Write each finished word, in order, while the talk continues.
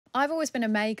I've always been a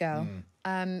May girl.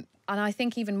 And I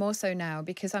think even more so now,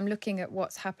 because I'm looking at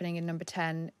what's happening in number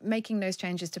 10, making those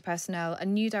changes to personnel, a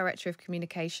new director of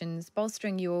communications,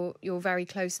 bolstering your very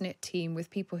close-knit team with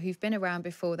people who've been around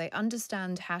before. They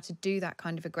understand how to do that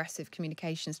kind of aggressive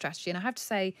communication strategy. And I have to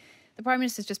say, the Prime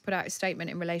Minister's just put out a statement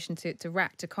in relation to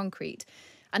RAC, to concrete,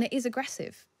 and it is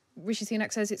aggressive. Rishi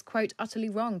Sunak says it's, quote, utterly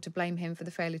wrong to blame him for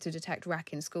the failure to detect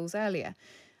RAC in schools earlier.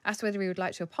 Asked whether he would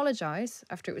like to apologise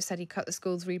after it was said he cut the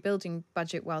school's rebuilding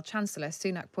budget while Chancellor,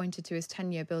 Sunak pointed to his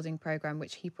 10-year building programme,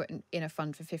 which he put in a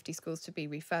fund for 50 schools to be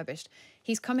refurbished.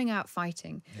 He's coming out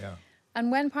fighting. Yeah.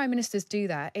 And when Prime Ministers do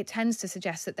that, it tends to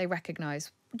suggest that they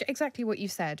recognise exactly what you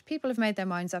said. People have made their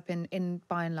minds up in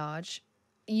by and large.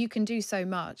 You can do so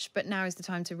much, but now is the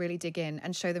time to really dig in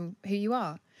and show them who you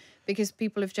are. Because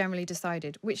people have generally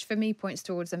decided, which for me points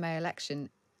towards the May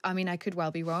election. I mean, I could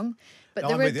well be wrong, but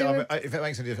No, I'm with you. If it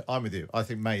makes any difference, I'm with you. I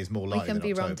think May is more likely. We can than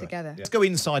be October. wrong together. Yeah. Let's go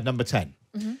inside number 10.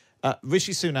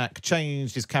 Rishi Sunak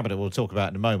changed his cabinet. We'll talk about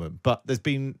in a moment, but there's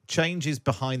been changes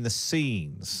behind the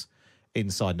scenes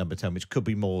inside number 10, which could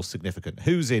be more significant.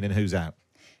 Who's in and who's out?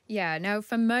 Yeah, now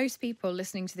for most people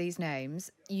listening to these names,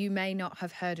 you may not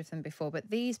have heard of them before, but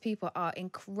these people are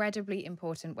incredibly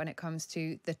important when it comes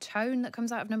to the tone that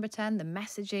comes out of number 10, the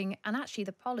messaging, and actually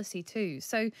the policy too.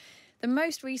 So the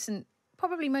most recent,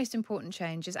 probably most important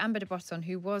change is Amber de Botton,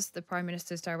 who was the Prime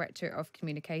Minister's Director of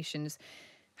Communications,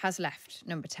 has left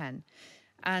number 10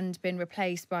 and been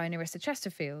replaced by Narissa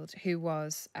Chesterfield, who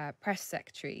was Press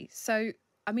Secretary. So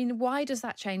I mean, why does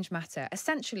that change matter?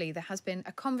 Essentially, there has been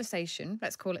a conversation,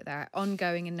 let's call it that,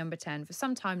 ongoing in number 10 for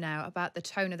some time now about the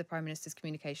tone of the Prime Minister's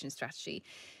communication strategy.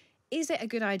 Is it a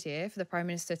good idea for the Prime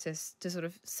Minister to sort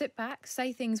of sit back,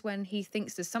 say things when he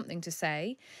thinks there's something to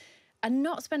say, and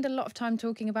not spend a lot of time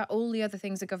talking about all the other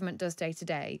things the government does day to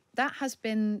day? That has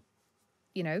been,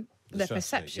 you know, the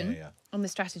perception on the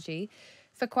strategy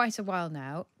for quite a while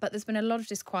now, but there's been a lot of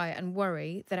disquiet and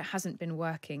worry that it hasn't been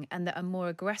working, and that a more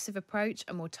aggressive approach,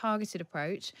 a more targeted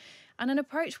approach, and an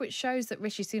approach which shows that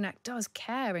Rishi Sunak does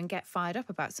care and get fired up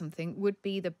about something would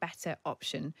be the better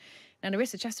option. Now,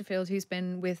 Narissa Chesterfield, who's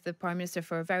been with the Prime Minister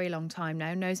for a very long time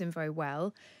now, knows him very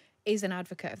well, is an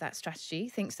advocate of that strategy,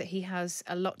 thinks that he has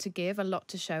a lot to give, a lot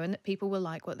to show, and that people will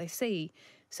like what they see.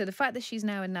 So the fact that she's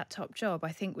now in that top job,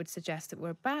 I think, would suggest that we're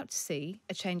about to see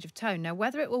a change of tone. Now,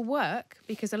 whether it will work,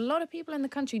 because a lot of people in the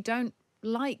country don't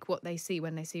like what they see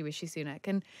when they see Rishi Sunak.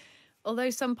 And although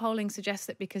some polling suggests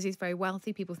that because he's very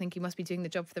wealthy, people think he must be doing the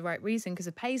job for the right reason because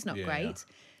the pay's not great,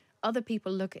 other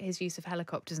people look at his use of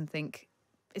helicopters and think,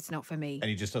 it's not for me. And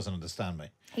he just doesn't understand me.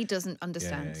 He doesn't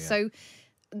understand. So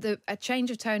a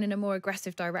change of tone in a more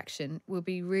aggressive direction will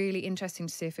be really interesting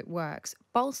to see if it works,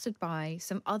 bolstered by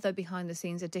some other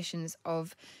behind-the-scenes additions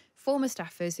of former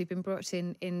staffers who've been brought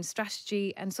in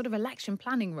strategy and sort of election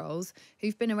planning roles,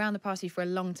 who've been around the party for a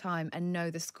long time and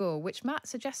know the score, which, Matt,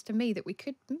 suggests to me that we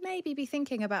could maybe be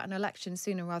thinking about an election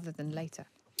sooner rather than later.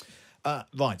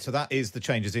 Right, so that is the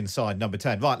changes inside number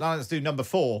 10. Right, now let's do number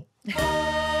 4.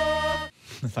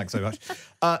 Thanks so much.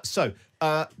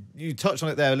 You touched on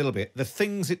it there a little bit. The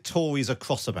things that Tories are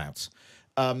cross about.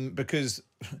 Because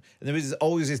there is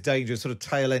always this danger of sort of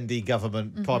tail-endy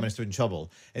government, Prime Minister in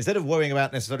trouble. Instead of worrying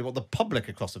about necessarily what the public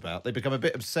are cross about, they become a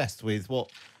bit obsessed with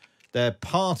what their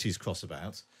party's cross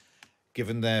about,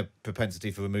 given their propensity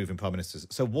for removing Prime Ministers.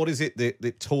 So what is it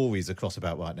that Tories are cross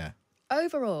about right now?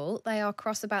 Overall, they are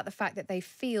cross about the fact that they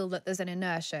feel that there's an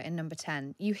inertia in number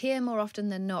 10. You hear more often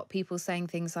than not people saying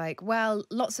things like, well,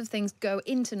 lots of things go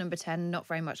into number 10, not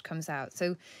very much comes out.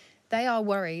 So they are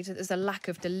worried that there's a lack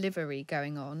of delivery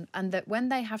going on, and that when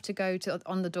they have to go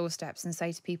on the doorsteps and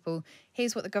say to people,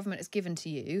 here's what the government has given to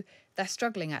you, they're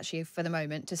struggling actually for the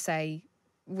moment to say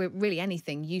really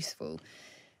anything useful.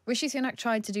 Rishi Sunak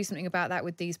tried to do something about that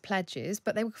with these pledges,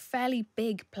 but they were fairly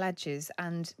big pledges.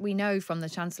 And we know from the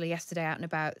Chancellor yesterday out and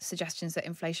about suggestions that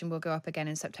inflation will go up again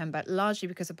in September, largely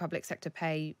because of public sector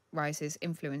pay rises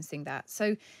influencing that.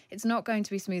 So it's not going to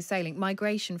be smooth sailing.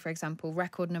 Migration, for example,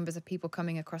 record numbers of people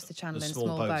coming across the channel in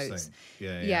small boats.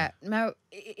 Yeah. Now,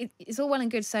 it's all well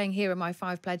and good saying, here are my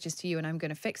 5 pledges to you and I'm going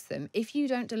to fix them. If you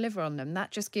don't deliver on them,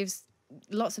 that just gives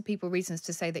lots of people reasons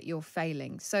to say that you're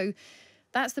failing. So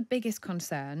that's the biggest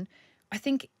concern. I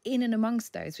think in and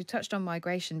amongst those, we touched on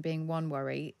migration being one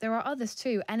worry. There are others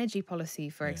too. Energy policy,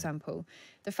 for example.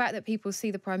 The fact that people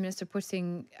see the Prime Minister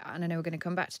putting, and I know we're going to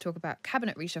come back to talk about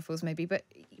cabinet reshuffles maybe, but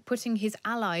putting his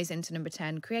allies into number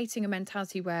 10, creating a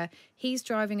mentality where he's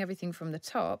driving everything from the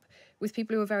top with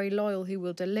people who are very loyal, who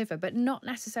will deliver, but not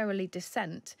necessarily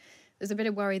dissent. There's a bit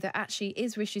of worry that actually,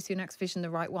 is Rishi Sunak's vision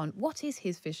the right one? What is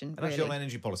his vision, And actually on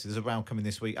energy policy, there's a round coming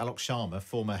this week. Alok Sharma,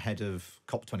 former head of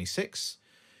COP26,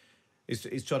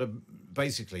 is trying to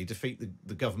basically defeat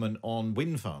the government on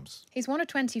wind farms. He's one of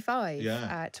 25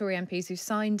 Yeah. Tory MPs who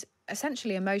signed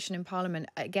essentially a motion in Parliament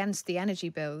against the energy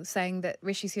bill, saying that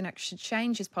Rishi Sunak should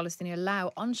change his policy and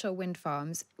allow onshore wind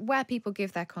farms where people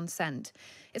give their consent.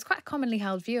 It's quite a commonly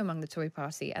held view among the Tory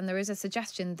party, and there is a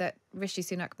suggestion that Rishi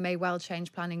Sunak may well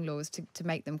change planning laws to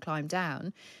make them climb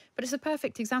down. But it's a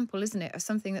perfect example, isn't it, of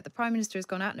something that the Prime Minister has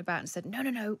gone out and about and said,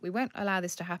 no, we won't allow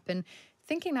this to happen,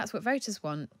 thinking that's what voters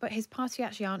want, but his party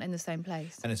actually aren't in the same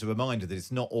place. And it's a reminder that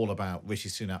it's not all about Rishi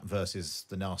Sunak versus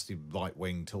the nasty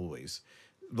right-wing Tories.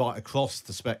 Right across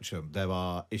the spectrum, there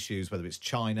are issues, whether it's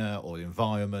China or the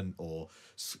environment or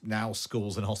now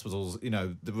schools and hospitals. You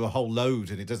know, there are a whole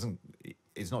load, and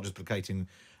it's not just placating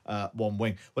one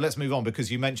wing. Well, let's move on, because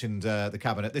you mentioned the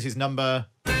cabinet. This is number...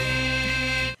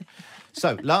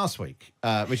 So last week,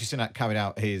 Rishi Sunak carried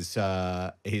out his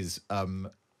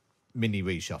mini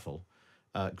reshuffle.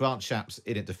 Grant Shapps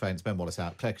in at defence, Ben Wallace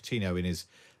out, Claire Coutinho in his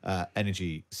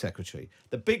energy secretary.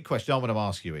 The big question I want to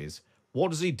ask you is, what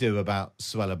does he do about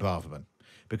Suella Braverman?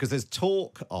 Because there's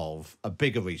talk of a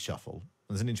bigger reshuffle. And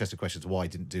there's an interesting question as to why he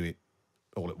didn't do it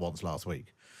all at once last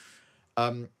week.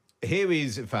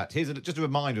 Here's just a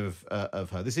reminder of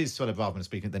her. This is Suella Braverman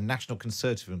speaking at the National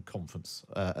Conservative Conference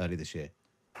earlier this year.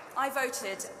 I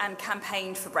voted and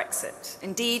campaigned for Brexit.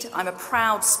 Indeed, I'm a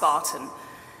proud Spartan,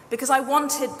 because I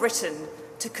wanted Britain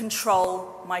to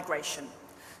control migration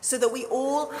so that we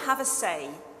all have a say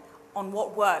on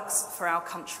what works for our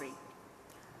country.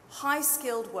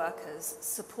 High-skilled workers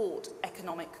support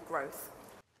economic growth.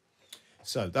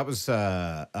 So that was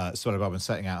Suella Braverman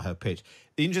setting out her pitch.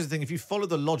 The interesting thing, if you follow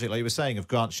the logic, like you were saying, of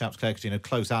Grant Shapps, Claire Coutinho,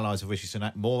 close allies of Rishi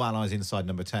Sunak, more allies inside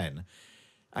number 10,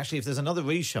 actually, if there's another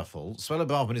reshuffle, Suella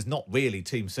Braverman is not really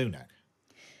Team Sunak.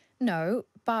 No,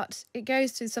 but it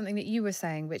goes to something that you were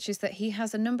saying, which is that he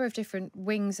has a number of different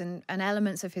wings and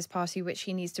elements of his party which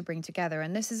he needs to bring together.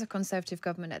 And this is a Conservative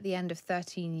government at the end of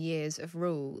 13 years of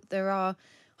rule. There are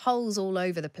holes all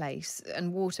over the place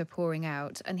and water pouring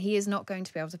out, and he is not going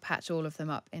to be able to patch all of them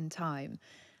up in time.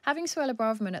 Having Suella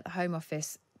Braverman at the Home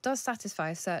Office does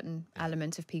satisfy a certain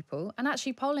element of people, and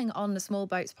actually polling on the small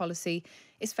boats policy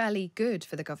is fairly good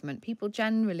for the government. People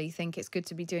generally think it's good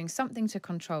to be doing something to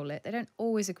control it. They don't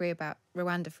always agree about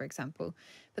Rwanda, for example,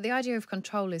 but the idea of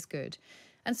control is good.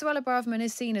 And Suella Braverman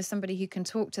is seen as somebody who can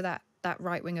talk to that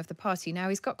right wing of the party. Now,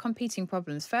 he's got competing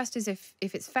problems. First is if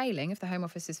it's failing, if the Home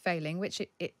Office is failing, which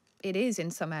it is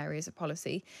in some areas of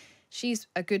policy, she's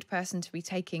a good person to be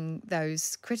taking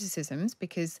those criticisms,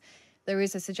 because there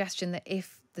is a suggestion that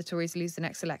if the Tories lose the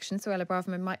next election, Suella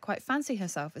Braverman might quite fancy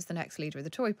herself as the next leader of the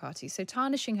Tory party. So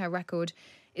tarnishing her record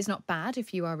is not bad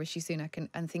if you are Rishi Sunak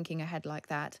and thinking ahead like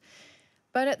that.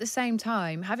 But at the same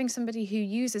time, having somebody who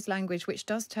uses language which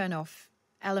does turn off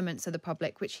elements of the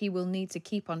public, which he will need to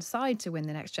keep on side to win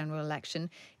the next general election,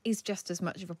 is just as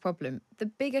much of a problem. The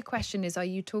bigger question is, are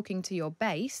you talking to your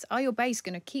base? Are your base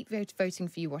going to keep voting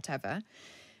for you whatever?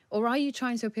 Or are you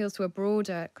trying to appeal to a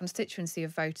broader constituency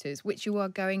of voters, which you are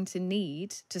going to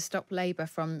need to stop Labour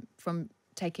from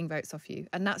taking votes off you?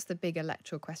 And that's the big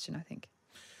electoral question, I think.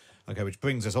 OK, which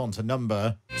brings us on to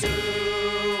number 2.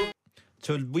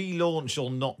 To relaunch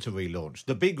or not to relaunch.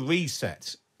 The big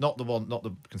reset, not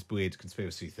the weird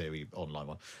conspiracy theory online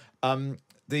one.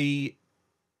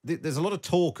 There's a lot of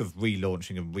talk of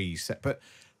relaunching and reset, but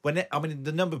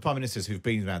the number of prime ministers who've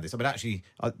been around this. Actually,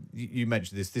 you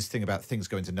mentioned this thing about things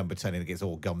going to number 10 and it gets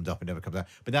all gummed up and never comes out.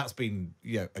 But that's been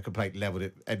a complaint levelled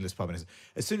at endless prime ministers.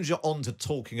 As soon as you're on to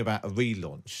talking about a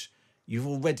relaunch, you've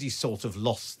already sort of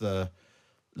lost the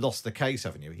case,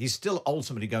 haven't you? He's still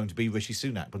ultimately going to be Rishi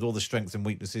Sunak with all the strengths and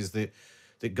weaknesses that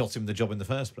got him the job in the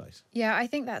first place. Yeah, I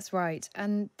think that's right.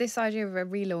 And this idea of a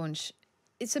relaunch,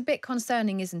 it's a bit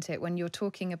concerning, isn't it, when you're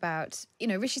talking about,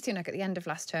 Rishi Sunak at the end of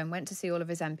last term went to see all of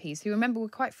his MPs, who, remember, were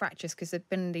quite fractious because there'd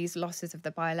been these losses of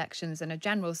the by-elections and a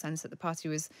general sense that the party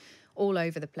was all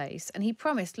over the place. And he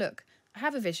promised, look, I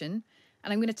have a vision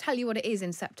and I'm going to tell you what it is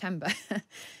in September.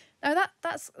 Now,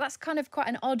 that's kind of quite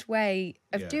an odd way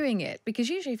of doing it, because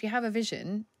usually if you have a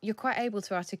vision, you're quite able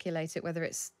to articulate it, whether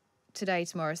it's today,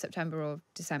 tomorrow, September or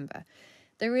December.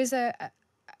 There is a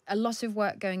lot of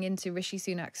work going into Rishi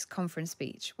Sunak's conference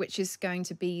speech, which is going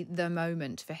to be the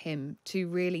moment for him to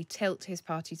really tilt his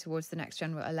party towards the next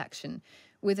general election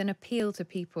with an appeal to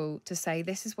people to say,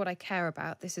 this is what I care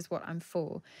about, this is what I'm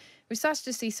for. We started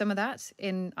to see some of that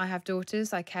in I Have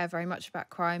Daughters. I care very much about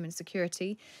crime and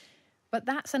security. But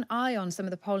that's an eye on some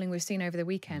of the polling we've seen over the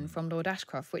weekend from Lord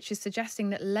Ashcroft, which is suggesting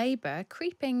that Labour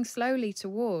creeping slowly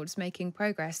towards making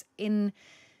progress in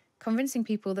convincing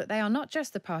people that they are not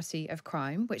just the party of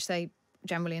crime, which they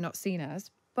generally are not seen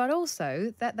as, but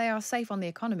also that they are safe on the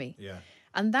economy. Yeah.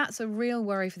 And that's a real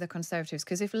worry for the Conservatives,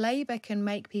 because if Labour can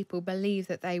make people believe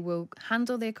that they will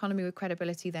handle the economy with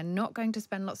credibility, they're not going to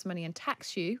spend lots of money and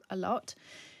tax you a lot,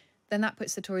 then that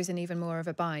puts the Tories in even more of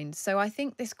a bind. So I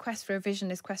think this quest for a vision,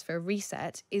 this quest for a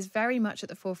reset is very much at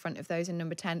the forefront of those in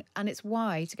number 10. And it's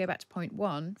why, to go back to point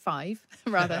 5,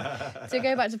 to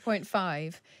go back to point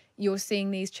 5, you're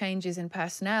seeing these changes in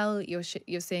personnel, you're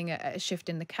seeing a shift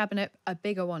in the cabinet, a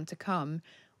bigger one to come,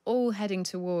 all heading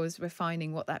towards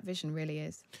refining what that vision really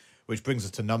is. Which brings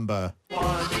us to number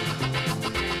 1.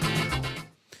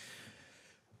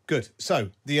 Good. So,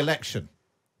 the election.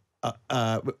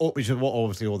 Which is what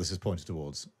obviously all this is pointed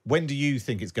towards. When do you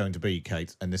think it's going to be,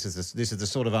 Kate? And this is the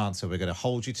sort of answer we're going to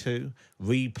hold you to,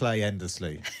 replay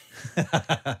endlessly.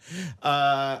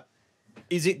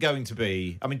 Is it going to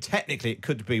be? I mean, technically, it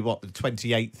could be the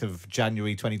 28th of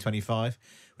January 2025,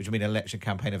 which would mean an election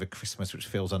campaign over Christmas, which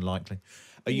feels unlikely.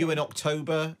 Are you in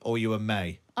October or are you in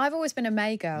May? I've always been a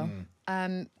May girl.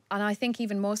 And I think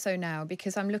even more so now,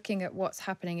 because I'm looking at what's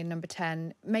happening in number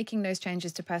 10, making those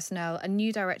changes to personnel, a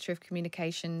new director of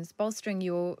communications, bolstering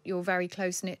your very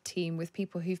close-knit team with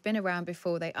people who've been around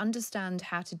before. They understand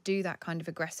how to do that kind of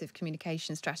aggressive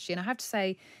communication strategy. And I have to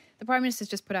say, the Prime Minister's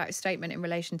just put out a statement in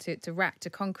relation to RAC, to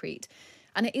concrete,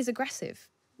 and it is aggressive.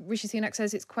 Rishi Sunak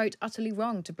says it's, quote, utterly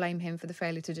wrong to blame him for the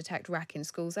failure to detect RAC in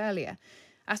schools earlier.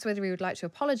 Asked whether he would like to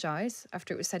apologise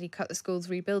after it was said he cut the school's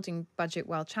rebuilding budget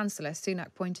while Chancellor,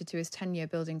 Sunak pointed to his 10-year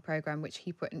building programme, which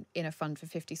he put in a fund for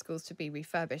 50 schools to be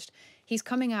refurbished. He's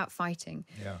coming out fighting.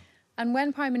 Yeah. And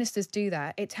when Prime Ministers do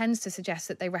that, it tends to suggest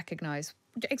that they recognise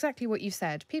exactly what you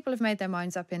said. People have made their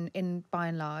minds up in by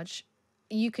and large.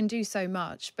 You can do so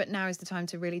much, but now is the time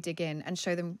to really dig in and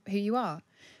show them who you are,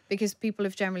 because people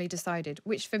have generally decided,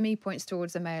 which for me points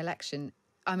towards a May election.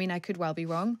 I mean, I could well be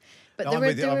wrong, but No, I'm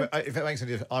with you. If it makes any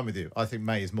difference, I'm with you. I think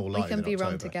May is more likely. We can than be October.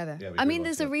 wrong together. Yeah, I mean,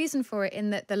 there's a reason for it in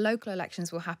that the local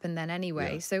elections will happen then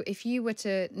anyway. Yeah. So if you were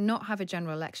to not have a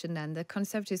general election then, the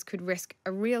Conservatives could risk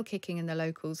a real kicking in the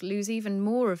locals, lose even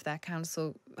more of their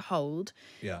council hold,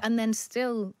 and then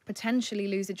still potentially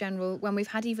lose a general when we've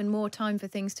had even more time for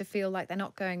things to feel like they're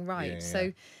not going right. Yeah.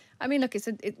 So, I mean, look,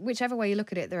 whichever way you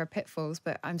look at it, there are pitfalls,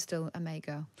 but I'm still a May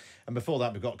girl. And before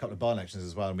that, we've got a couple of by-elections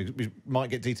as well. And we might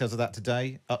get details of that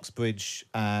today. Uxbridge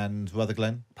and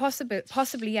Rutherglen.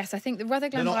 Possibly, yes. I think the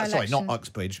Rutherglen by-election... Sorry, not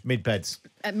Uxbridge, Mid-Beds.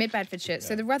 Mid-Bedfordshire. Yeah.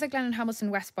 So the Rutherglen and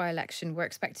Hamilton West by-election we're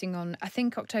expecting on, I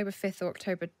think, October 5th or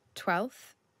October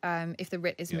 12th. If the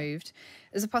writ is moved.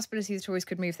 There's a possibility the Tories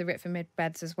could move the writ for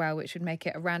Mid-Beds as well, which would make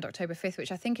it around October 5th,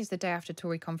 which I think is the day after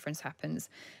Tory conference happens.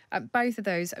 Both of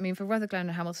those, I mean, for Rutherglen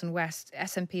and Hamilton West,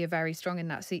 SNP are very strong in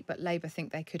that seat, but Labour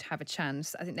think they could have a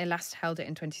chance. I think they last held it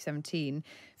in 2017.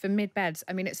 For Mid-Beds,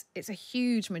 I mean, it's a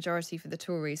huge majority for the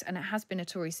Tories, and it has been a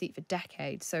Tory seat for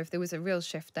decades. So if there was a real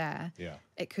shift there,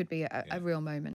 it could be a real moment.